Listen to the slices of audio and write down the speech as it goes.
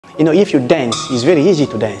You know, if you dance, it's very easy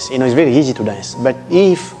to dance. You know, it's very easy to dance. But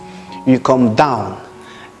if you come down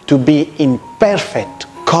to be in perfect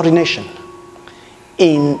coordination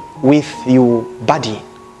with your body,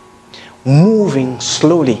 moving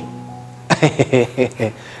slowly,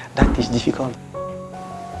 that is difficult.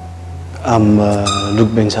 I'm Luc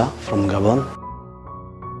Bendza from Gabon.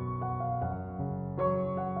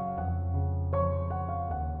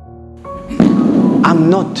 I'm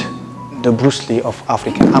not the Bruce Lee of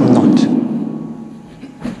Africa. I'm not.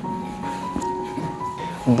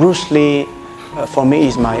 Bruce Lee, for me,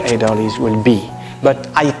 is my idol, will be. But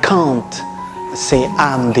I can't say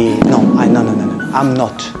I'm the, no, I'm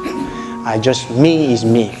not. I just, me is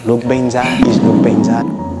me. Luc Bendza is Luc Bendza.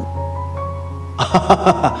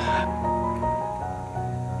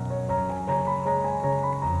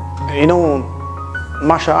 You know,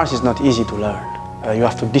 martial arts is not easy to learn. You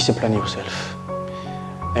have to discipline yourself.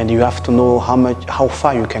 And you have to know how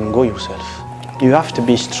far you can go yourself. You have to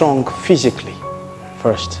be strong physically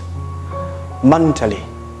first, mentally,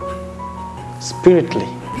 spiritually.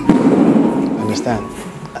 Understand?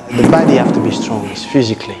 The body have to be strong, is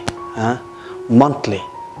physically, mentally,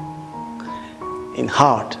 in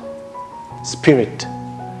heart, spirit,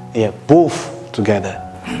 yeah, both together.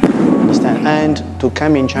 Understand? And to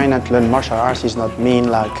come in China to learn martial arts is not mean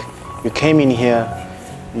like you came in here,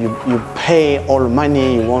 you pay all the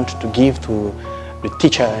money you want to give to the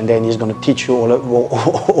teacher, and then he's going to teach you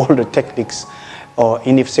all the techniques or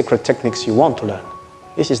any secret techniques you want to learn.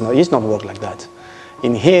 This is not, it's not work like that.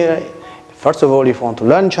 In here, first of all, if you want to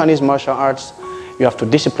learn Chinese martial arts, you have to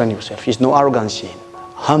discipline yourself. There's no arrogancy,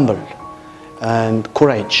 humble, and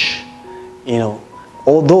courage. You know,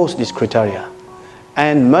 all these criteria.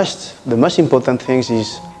 And the most important thing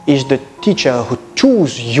is the teacher who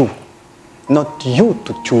chooses you, not you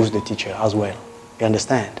to choose the teacher as well. You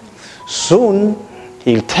understand? Soon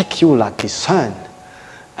he'll take you like his son,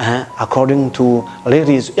 according to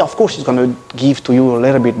ladies. Of course, he's going to give to you a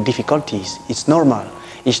little bit difficulties. It's normal.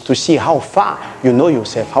 It's to see how far you know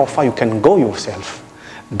yourself, how far you can go yourself.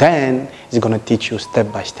 Then he's going to teach you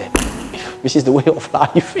step by step. This is the way of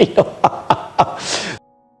life, you know.